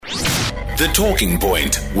The Talking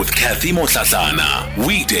Point with Kathy Motlatlana.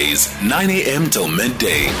 Weekdays, 9 a.m. till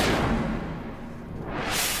midday.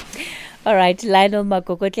 All right, Lionel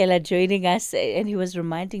Makokotlela joining us, and he was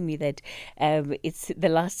reminding me that it's the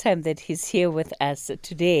last time that he's here with us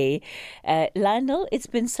today. Lionel, it's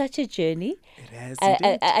been such a journey. It has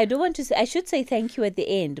indeed. I don't want to say, I should say thank you at the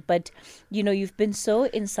end, but you know, you've been so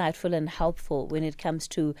insightful and helpful when it comes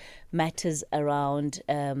to matters around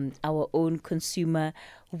our own consumer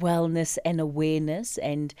wellness and awareness.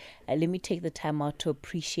 And let me take the time out to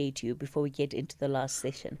appreciate you before we get into the last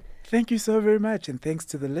session. Thank you so very much, and thanks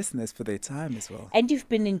to the listeners for their time as well. And you've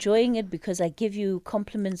been enjoying it because I give you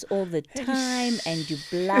compliments all the time and you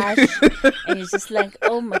blush and it's just like,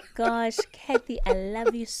 oh my gosh, Kathy, I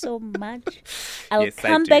love you so much. I'll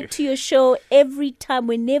come back to your show every time,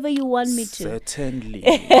 whenever you want me to. Certainly.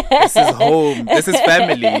 This is home. This is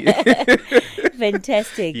family.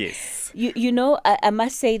 Fantastic. Yes. You know, I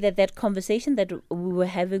must say that conversation that we were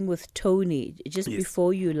having with Tony just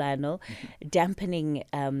before you, Lionel, dampening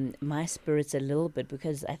my spirits a little bit,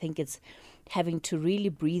 because I think it's having to really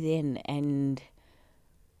breathe in and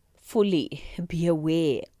fully be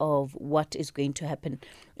aware of what is going to happen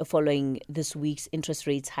following this week's interest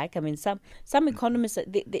rates hike. I mean, some economists,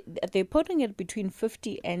 they're putting it between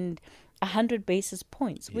 50 and 100 basis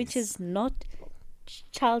points, which is not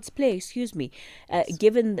child's play,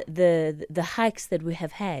 given the hikes that we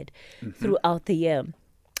have had throughout the year.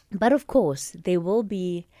 But of course, there will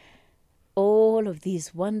be all of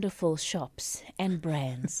these wonderful shops and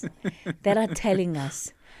brands that are telling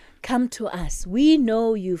us, come to us. We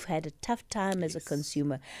know you've had a tough time as a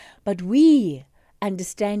consumer, but we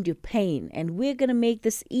understand your pain and we're going to make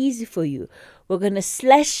this easy for you. We're going to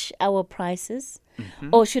slash our prices.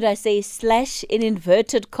 Or should I say slash in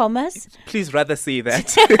inverted commas? Please rather say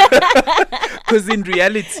that. Because in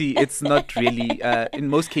reality, it's not really, in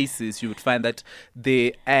most cases, you would find that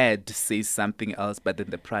the ad says something else, but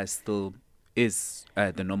then the price still is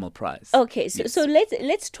the normal price. Okay, so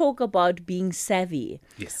let's talk about being savvy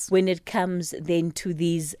when it comes then to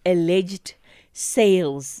these alleged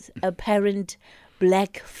sales, apparent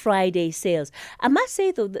Black Friday sales. I must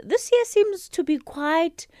say, though, this year seems to be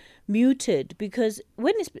quite muted, because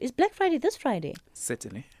when is Black Friday? This Friday?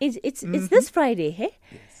 Certainly. It's this Friday, hey?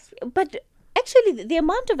 Yes. But actually, the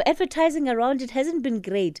amount of advertising around it hasn't been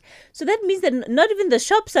great. So that means that not even the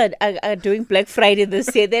shops are doing Black Friday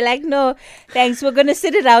this year. They're like, no, thanks, we're going to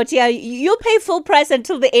sit it out here. You'll pay full price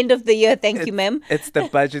until the end of the year. Thank you, ma'am. It's the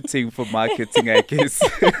budgeting for marketing, I guess.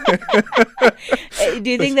 Do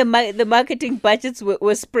you think the marketing budgets were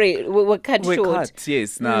cut short? Were cut,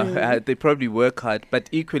 yes. Now, they probably work hard, but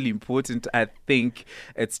equally important, I think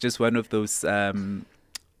it's just one of those...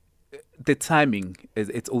 the timing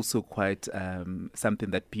it's also quite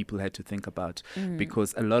something that people had to think about,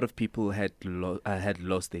 because a lot of people had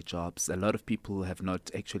lost their jobs. A lot of people have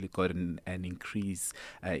not actually gotten an increase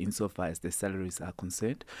insofar as their salaries are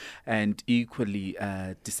concerned. And equally,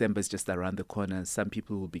 December is just around the corner. Some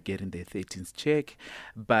people will be getting their 13th check.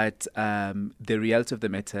 But the reality of the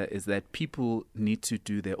matter is that people need to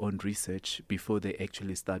do their own research before they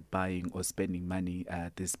actually start buying or spending money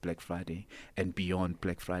this Black Friday and beyond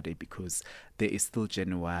Black Friday, because there is still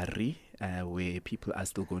January where people are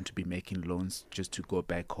still going to be making loans just to go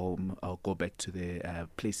back home or go back to their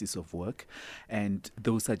places of work. And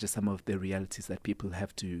those are just some of the realities that people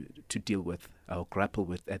have to deal with or grapple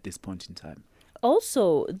with at this point in time.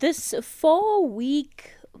 Also, this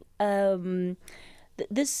 4-week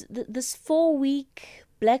this 4-week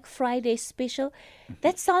Black Friday special,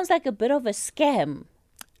 that sounds like a bit of a scam.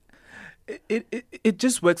 It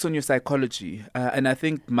just works on your psychology, and I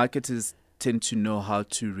think marketers tend to know how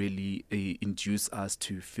to really induce us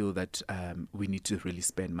to feel that we need to really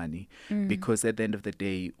spend money, because at the end of the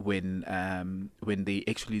day, when they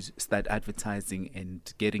actually start advertising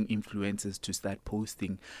and getting influencers to start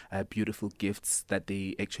posting beautiful gifts that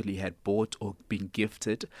they actually had bought or been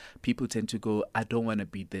gifted, people tend to go, I don't want to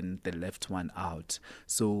be then the left one out.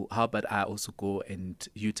 So how about I also go and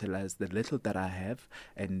utilize the little that I have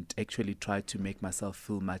and actually try to make myself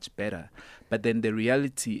feel much better. But then the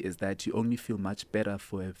reality is that you only feel much better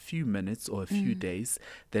for a few minutes or a few days.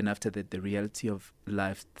 Then after that, the reality of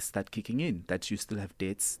life start kicking in, that you still have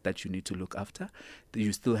debts that you need to look after.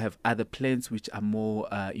 You still have other plans which are more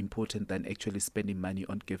important than actually spending money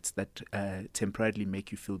on gifts that temporarily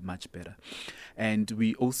make you feel much better. And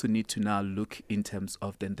we also need to now look in terms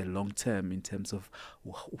of then the long term, in terms of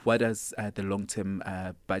what does the long term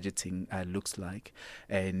budgeting looks like.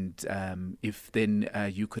 And if then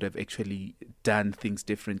you could have actually done things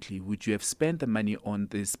differently, would you have have spent the money on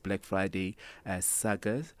this Black Friday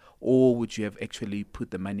saga, or would you have actually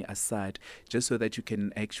put the money aside just so that you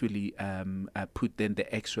can actually put then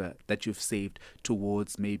the extra that you've saved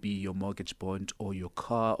towards maybe your mortgage bond or your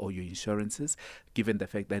car or your insurances, given the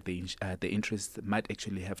fact that the interest might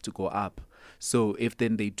actually have to go up? So if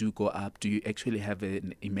then they do go up, do you actually have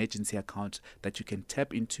an emergency account that you can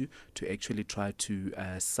tap into to actually try to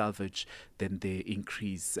salvage then the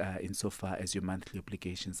increase insofar as your monthly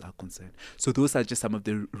obligations are concerned? So those are just some of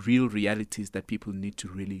the real realities that people need to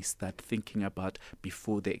really start thinking about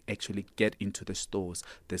before they actually get into the stores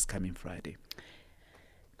this coming Friday.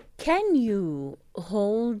 Can you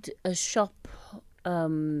hold a shop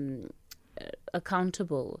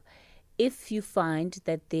accountable if you find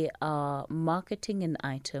that they are marketing an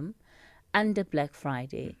item under Black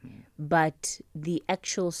Friday, but the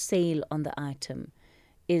actual sale on the item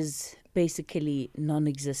is basically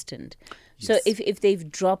non-existent? Yes. So if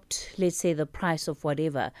they've dropped, let's say, the price of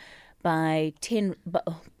whatever by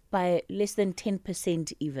less than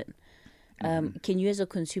 10% even, can you as a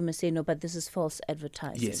consumer say, no, but this is false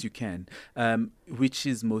advertising? Yes, you can, which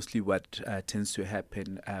is mostly what tends to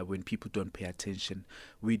happen when people don't pay attention.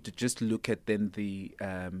 We just look at then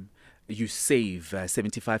you save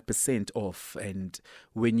 75% off, and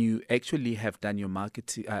when you actually have done your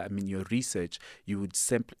marketing, your research, you would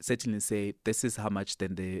certainly say this is how much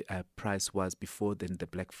then the price was before then the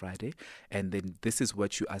Black Friday, and then this is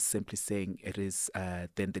what you are simply saying it is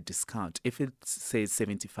then the discount. If it says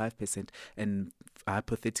 75%, and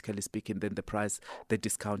hypothetically speaking, then the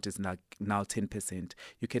discount is now 10%,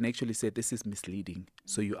 you can actually say this is misleading.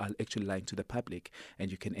 So you are actually lying to the public,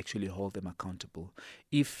 and you can actually hold them accountable.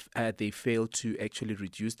 If they fail to actually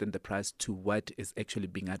reduce then the price to what is actually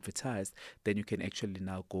being advertised, then you can actually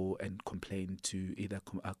now go and complain to either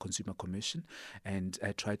Consumer Commission and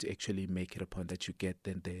try to actually make it a point that you get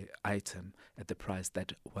then the item at the price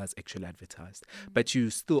that was actually advertised. But you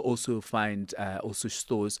still also find also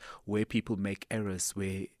stores where people make errors,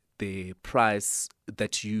 where the price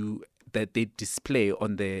that they display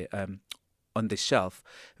on the shelf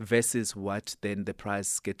versus what then the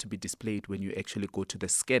price get to be displayed when you actually go to the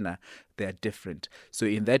scanner, they are different. So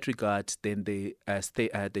in that regard, then the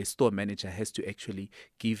store manager has to actually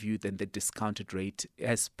give you then the discounted rate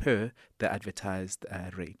as per the advertised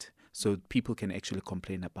rate. So people can actually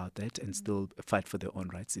complain about that and still fight for their own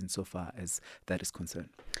rights insofar as that is concerned.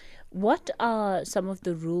 What are some of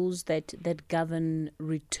the rules that govern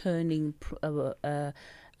returning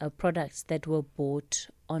products that were bought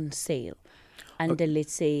on sale under,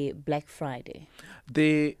 let's say, Black Friday?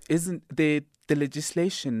 The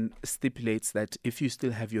legislation stipulates that if you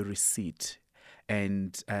still have your receipt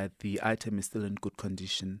and the item is still in good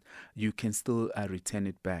condition, you can still return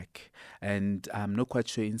it back. And I'm not quite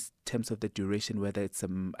sure in terms of the duration whether it's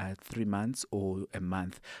 3 months or a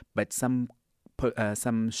month, but some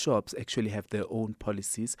shops actually have their own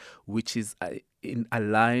policies, which is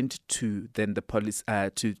aligned to then the policy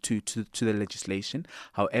to the legislation.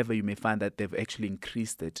 However, you may find that they've actually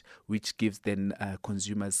increased it, which gives then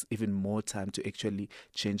consumers even more time to actually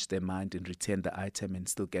change their mind and return the item and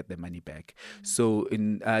still get their money back. So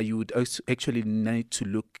you would also actually need to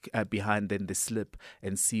look behind then the slip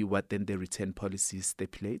and see what then the return policy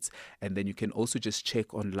stipulates, and then you can also just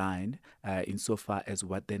check online insofar as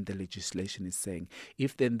what then the legislation is saying.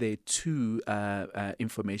 If then the two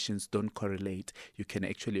informations don't correlate, you can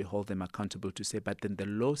actually hold them accountable to say, but then the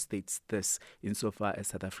law states this insofar as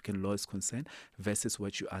South African law is concerned versus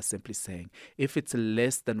what you are simply saying. If it's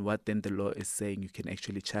less than what then the law is saying, you can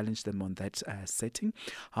actually challenge them on that setting.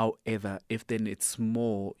 However, if then it's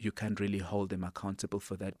more, you can't really hold them accountable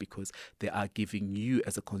for that because they are giving you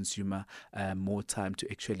as a consumer more time to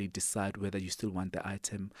actually decide whether you still want the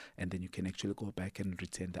item, and then you can actually go back and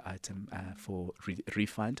return the item for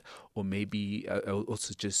refund, or maybe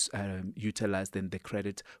also just utilize then the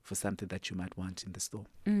credit for something that you might want in the store.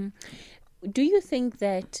 Do you think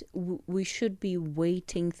that we should be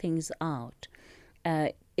waiting things out,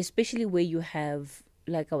 especially where you have,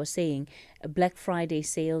 like I was saying, Black Friday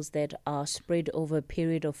sales that are spread over a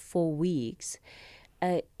period of 4 weeks?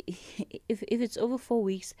 If it's over 4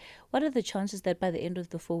 weeks, what are the chances that by the end of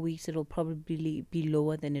the 4 weeks it'll probably be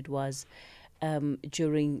lower than it was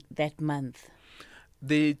during that month?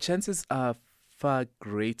 The chances are far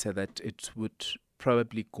greater that it would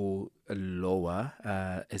probably go lower,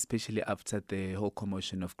 especially after the whole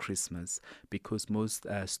commotion of Christmas, because most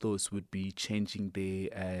stores would be changing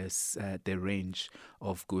their range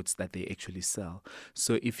of goods that they actually sell.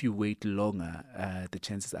 So if you wait longer, the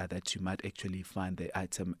chances are that you might actually find the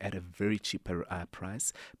item at a very cheaper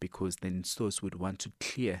price, because then stores would want to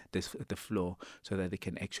clear the floor so that they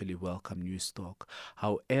can actually welcome new stock.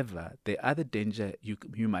 However, the other danger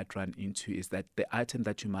you might run into is that the item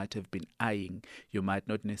that you might have been eyeing, you might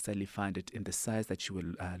not necessarily find it in the size that you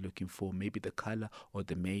were looking for, maybe the color or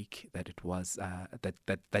the make that it was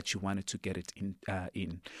that you wanted to get it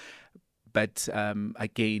in. But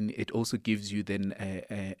again, it also gives you then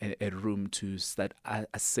a room to start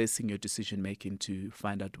assessing your decision making to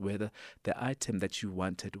find out whether the item that you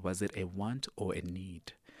wanted, was it a want or a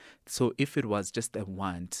need. So if it was just a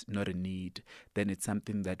want, not a need, then it's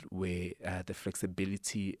something that where the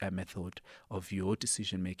flexibility method of your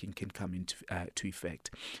decision making can come into to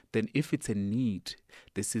effect. Then if it's a need,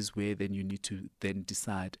 this is where then you need to then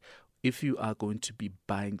decide, if you are going to be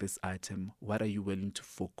buying this item, what are you willing to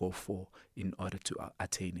forego for in order to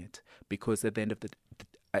attain it? Because at the end of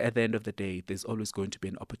the day, there's always going to be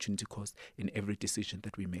an opportunity cost in every decision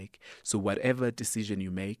that we make. So whatever decision you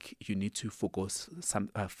make, you need to forego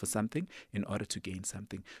for something in order to gain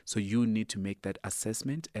something. So you need to make that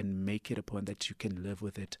assessment and make it a point that you can live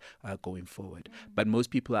with it going forward. But most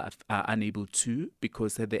people are unable to,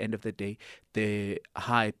 because at the end of the day, the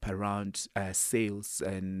hype around sales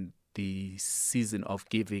and the season of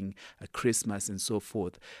giving, Christmas and so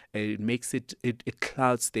forth, it makes it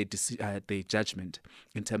clouds their judgment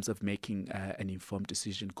in terms of making an informed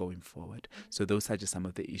decision going forward. So those are just some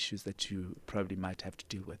of the issues that you probably might have to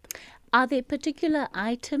deal with. Are there particular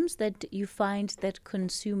items that you find that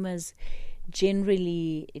consumers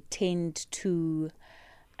generally tend to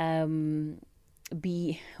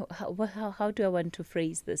be, how do I want to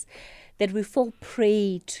phrase this, that we fall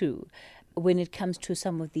prey to when it comes to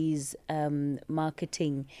some of these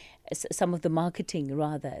marketing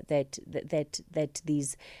rather that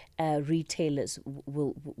these retailers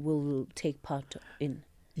will take part in?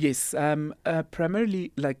 Yes,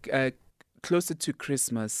 primarily closer to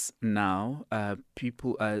Christmas now,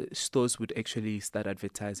 stores would actually start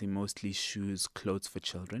advertising mostly shoes, clothes for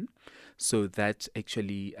children. So that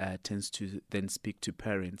actually tends to then speak to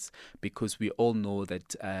parents, because we all know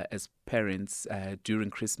that as parents, during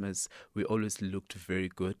Christmas, we always looked very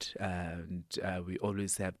good, and we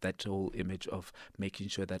always have that whole image of making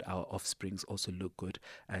sure that our offsprings also look good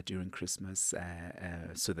during Christmas,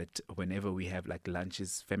 so that whenever we have like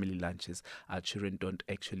lunches, family lunches, our children don't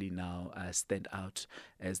actually now stand out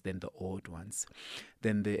as then the odd ones.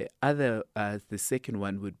 Then the second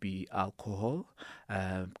one would be alcohol.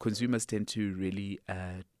 Consumers tend to really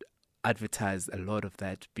advertise a lot of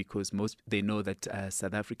that, because they know that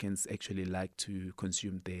South Africans actually like to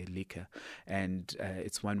consume their liquor, and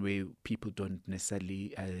it's one way people don't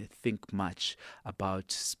necessarily think much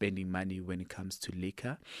about spending money when it comes to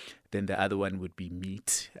liquor. Then the other one would be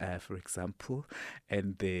meat, for example,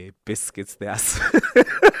 and the biscuits. They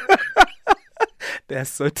are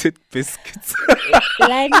sorted biscuits.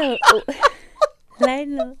 Lionel,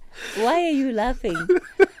 why are you laughing?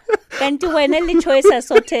 Can't you when choice are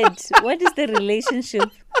sorted? What is the relationship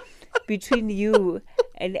between you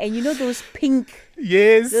and you know those pink?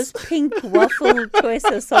 Yes. Those pink waffle choice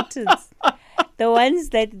assorted. The ones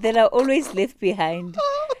that are always left behind.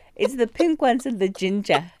 It's the pink ones and the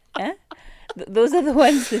ginger. Huh? Those are the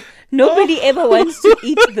ones that nobody ever wants to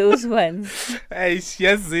eat. Those ones.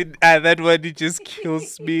 That one, it just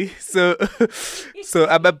kills me. So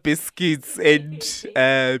I'm a biscuits, and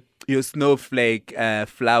your snowflake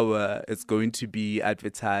flour is going to be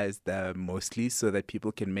advertised mostly so that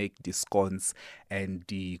people can make the scones and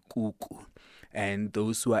the kuku, and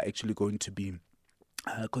those who are actually going to be,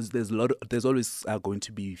 because there's always going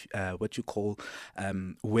to be what you call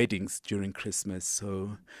weddings during Christmas.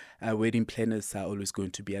 So wedding planners are always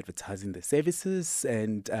going to be advertising their services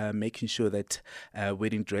and making sure that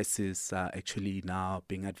wedding dresses are actually now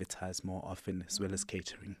being advertised more often, as well as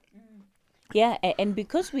catering. Yeah, and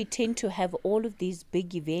because we tend to have all of these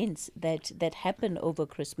big events that happen over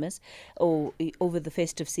Christmas or over the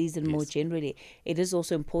festive season more generally, it is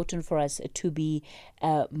also important for us to be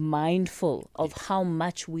mindful of how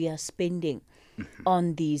much we are spending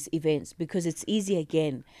on these events, because it's easy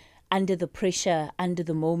again under the pressure of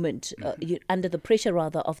the moment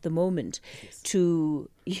to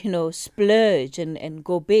splurge and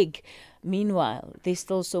go big, Meanwhile, there's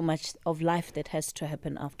still so much of life that has to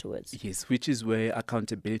happen afterwards. Yes, which is where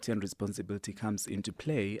accountability and responsibility comes into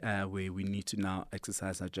play, where we need to now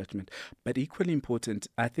exercise our judgment. But equally important,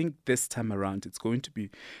 I think this time around, it's going to be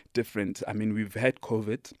different. I mean, we've had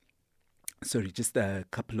COVID, just a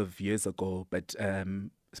couple of years ago, but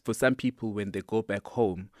for some people, when they go back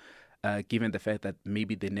home, given the fact that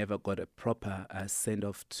maybe they never got a proper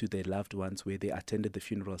send-off to their loved ones where they attended the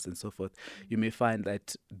funerals and so forth, you may find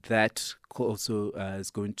that also is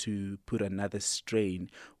going to put another strain,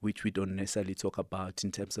 which we don't necessarily talk about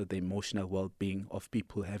in terms of the emotional well-being of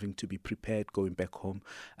people having to be prepared going back home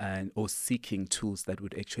or seeking tools that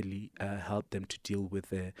would actually help them to deal with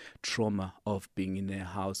the trauma of being in a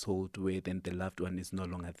household where then the loved one is no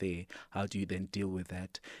longer there. How do you then deal with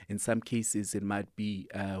that? In some cases, it might be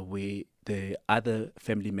where the other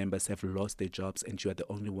family members have lost their jobs and you are the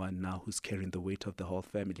only one now who's carrying the weight of the whole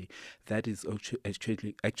family. That is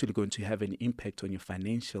actually going to have an impact on your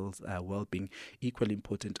financial well-being, equally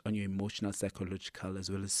important on your emotional, psychological,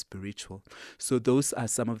 as well as spiritual. So those are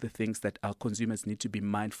some of the things that our consumers need to be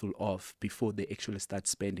mindful of before they actually start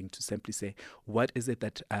spending, to simply say, what is it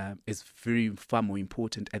that is far more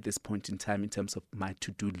important at this point in time in terms of my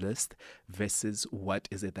to-do list versus what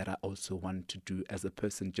is it that I also want to do as a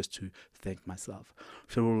person just to thank myself.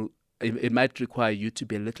 So it might require you to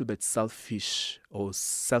be a little bit selfish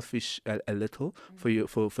a little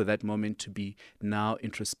for that moment, to be now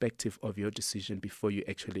introspective of your decision before you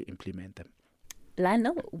actually implement them.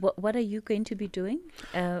 Lionel, what are you going to be doing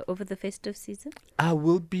over the festive season? I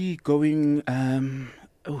will be going...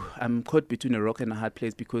 I'm caught between a rock and a hard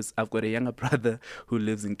place because I've got a younger brother who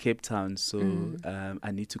lives in Cape Town, so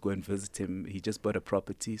I need to go and visit him. He just bought a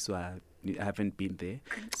property, so I haven't been there.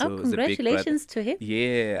 So congratulations to him.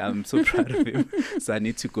 Yeah, I'm so proud of him. So I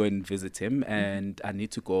need to go and visit him, and I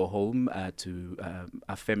need to go home to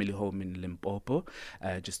our family home in Limpopo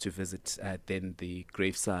just to visit then the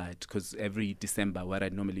graveside, because every December what I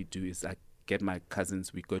normally do is I get my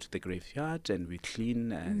cousins, we go to the graveyard and we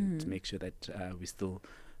clean and make sure that we still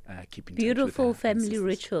keep in touch with beautiful family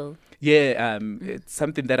ritual. Yeah, it's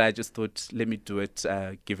something that I just thought, let me do it,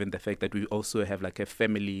 given the fact that we also have like a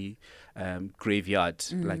family graveyard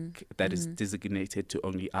like that is designated to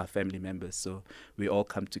only our family members. So we all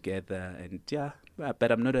come together, and yeah,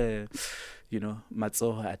 but I'm not a,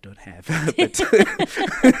 matsoho I don't have.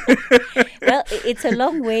 Well, it's a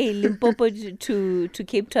long way, Limpopo to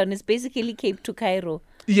Cape Town. It's basically Cape to Cairo.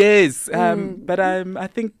 Yes, but I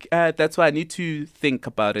think that's why I need to think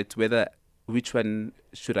about it, which one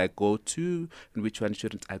should I go to and which one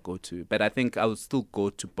shouldn't I go to. But I think I'll still go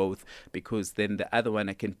to both, because then the other one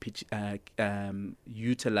I can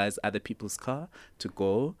utilize other people's car to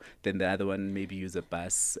go. Then the other one maybe use a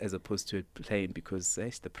bus as opposed to a plane, because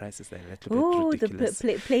the prices are a little bit ridiculous.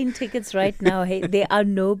 The plane tickets right now, hey, they are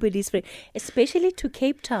nobody's friend, especially to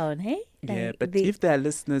Cape Town, hey? Yeah, but if there are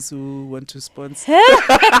listeners who want to sponsor...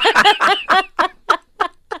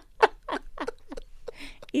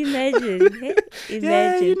 Imagine, hey?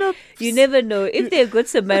 Imagine. Yeah, you never know if there are good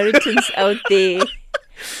Samaritans out there.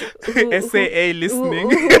 SAA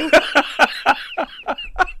listening.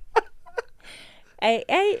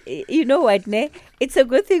 You know what, ne? It's a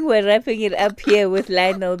good thing we're wrapping it up here with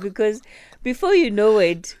Lionel, because before you know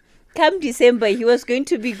it, come December, he was going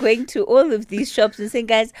to be going to all of these shops and saying,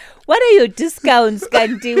 guys, what are your discounts,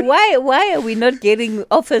 Kanti? Why are we not getting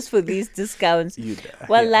offers for these discounts?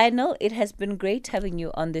 Well, Lionel, it has been great having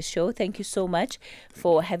you on the show. Thank you so much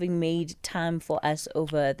for having made time for us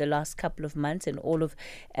over the last couple of months and all of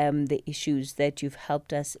the issues that you've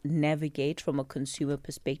helped us navigate from a consumer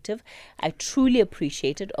perspective. I truly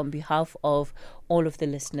appreciate it on behalf of all of the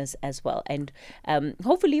listeners as well. And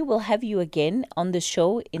hopefully we'll have you again on the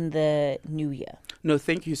show in the new year. No,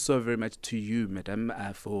 thank you so very much to you, madam,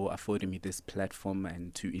 for affording me this platform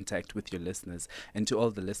and to interact with your listeners. And to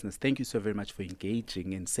all the listeners, thank you so very much for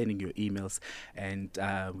engaging and sending your emails. And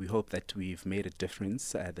we hope that we've made a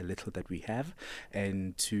difference, the little that we have.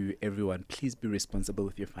 And to everyone, please be responsible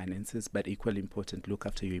with your finances, but equally important, look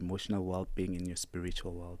after your emotional well-being and your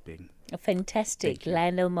spiritual well-being. Fantastic.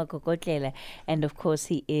 Lionel Makokotlela. And of course,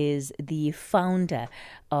 he is the founder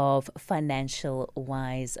of Financial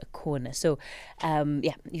Wise Corner. So,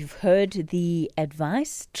 you've heard the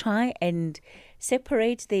advice. Try and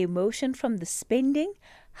separate the emotion from the spending,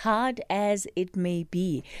 hard as it may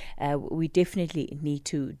be. We definitely need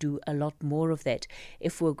to do a lot more of that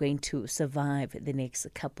if we're going to survive the next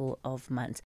couple of months.